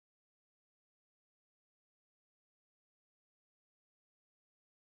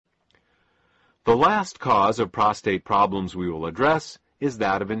The last cause of prostate problems we will address is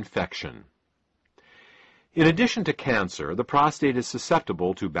that of infection. In addition to cancer, the prostate is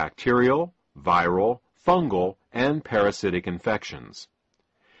susceptible to bacterial, viral, fungal, and parasitic infections.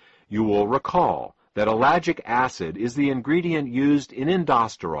 You will recall that ellagic acid is the ingredient used in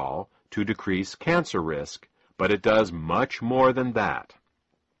Sitosterol to decrease cancer risk, but it does much more than that.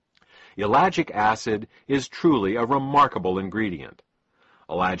 Ellagic acid is truly a remarkable ingredient.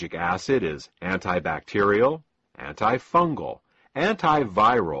 Ellagic acid is antibacterial, antifungal,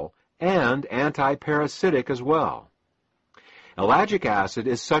 antiviral, and antiparasitic as well. Ellagic acid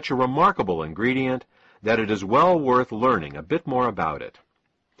is such a remarkable ingredient that it is well worth learning a bit more about it.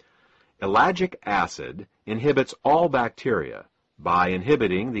 Ellagic acid inhibits all bacteria by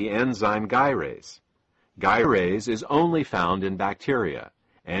inhibiting the enzyme gyrase. Gyrase is only found in bacteria,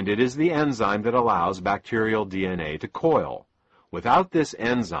 and it is the enzyme that allows bacterial DNA to coil. Without this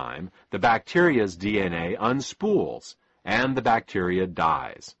enzyme, the bacteria's DNA unspools, and the bacteria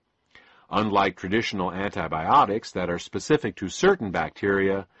dies. Unlike traditional antibiotics that are specific to certain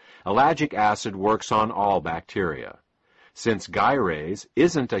bacteria, ellagic acid works on all bacteria. Since gyrase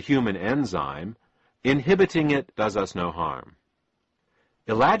isn't a human enzyme, inhibiting it does us no harm.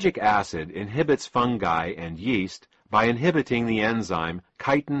 Ellagic acid inhibits fungi and yeast by inhibiting the enzyme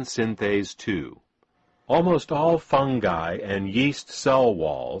chitin synthase 2. Almost all fungi and yeast cell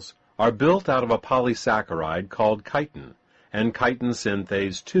walls are built out of a polysaccharide called chitin, and chitin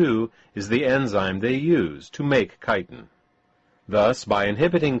synthase 2 is the enzyme they use to make chitin. Thus, by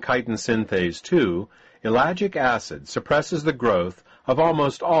inhibiting chitin synthase 2, ellagic acid suppresses the growth of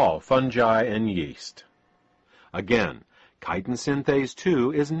almost all fungi and yeast. Again, chitin synthase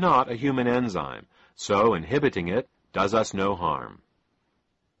 2 is not a human enzyme, so inhibiting it does us no harm.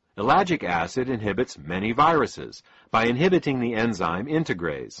 Ellagic acid inhibits many viruses by inhibiting the enzyme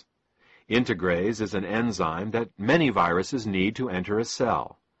integrase. Integrase is an enzyme that many viruses need to enter a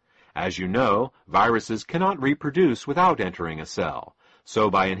cell. As you know, viruses cannot reproduce without entering a cell, so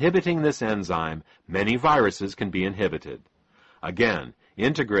by inhibiting this enzyme, many viruses can be inhibited. Again,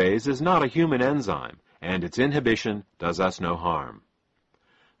 integrase is not a human enzyme, and its inhibition does us no harm.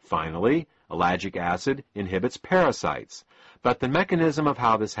 Finally, ellagic acid inhibits parasites, but the mechanism of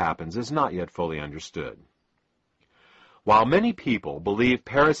how this happens is not yet fully understood. While many people believe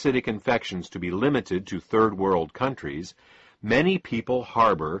parasitic infections to be limited to third world countries, many people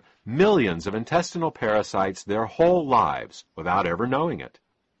harbor millions of intestinal parasites their whole lives without ever knowing it.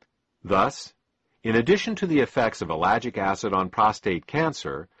 Thus, in addition to the effects of ellagic acid on prostate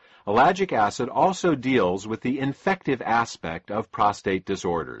cancer, ellagic acid also deals with the infective aspect of prostate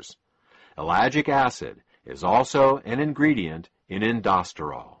disorders. Ellagic acid is also an ingredient in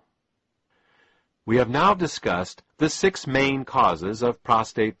Sitosterol. We have now discussed the 6 main causes of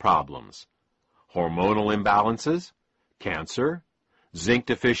prostate problems: hormonal imbalances, cancer, zinc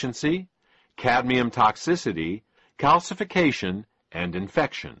deficiency, cadmium toxicity, calcification, and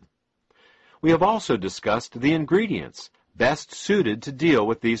infection. We have also discussed the ingredients best suited to deal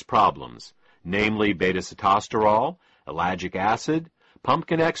with these problems, namely beta-sitosterol, ellagic acid,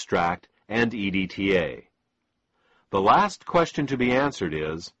 pumpkin extract, and EDTA. The last question to be answered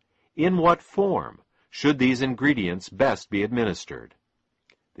is, in what form should these ingredients best be administered?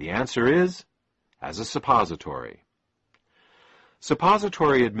 The answer is, as a suppository.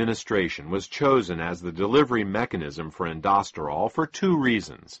 Suppository administration was chosen as the delivery mechanism for Sitosterol for 2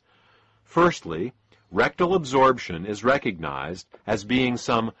 reasons. Firstly, rectal absorption is recognized as being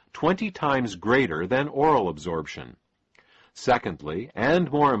some 20 times greater than oral absorption. Secondly,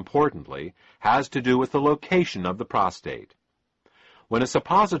 and more importantly, has to do with the location of the prostate. When a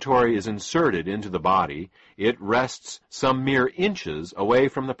suppository is inserted into the body, it rests some mere inches away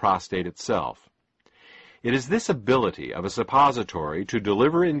from the prostate itself. It is this ability of a suppository to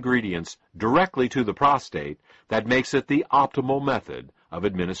deliver ingredients directly to the prostate that makes it the optimal method of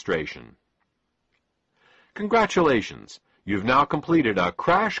administration. Congratulations! You've now completed a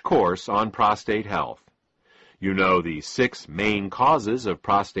crash course on prostate health. You know the 6 main causes of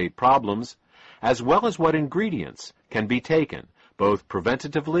prostate problems, as well as what ingredients can be taken, both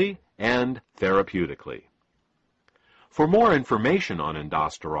preventatively and therapeutically. For more information on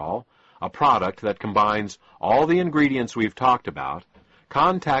Sitosterol, a product that combines all the ingredients we've talked about,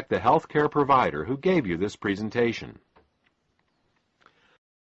 contact the healthcare provider who gave you this presentation.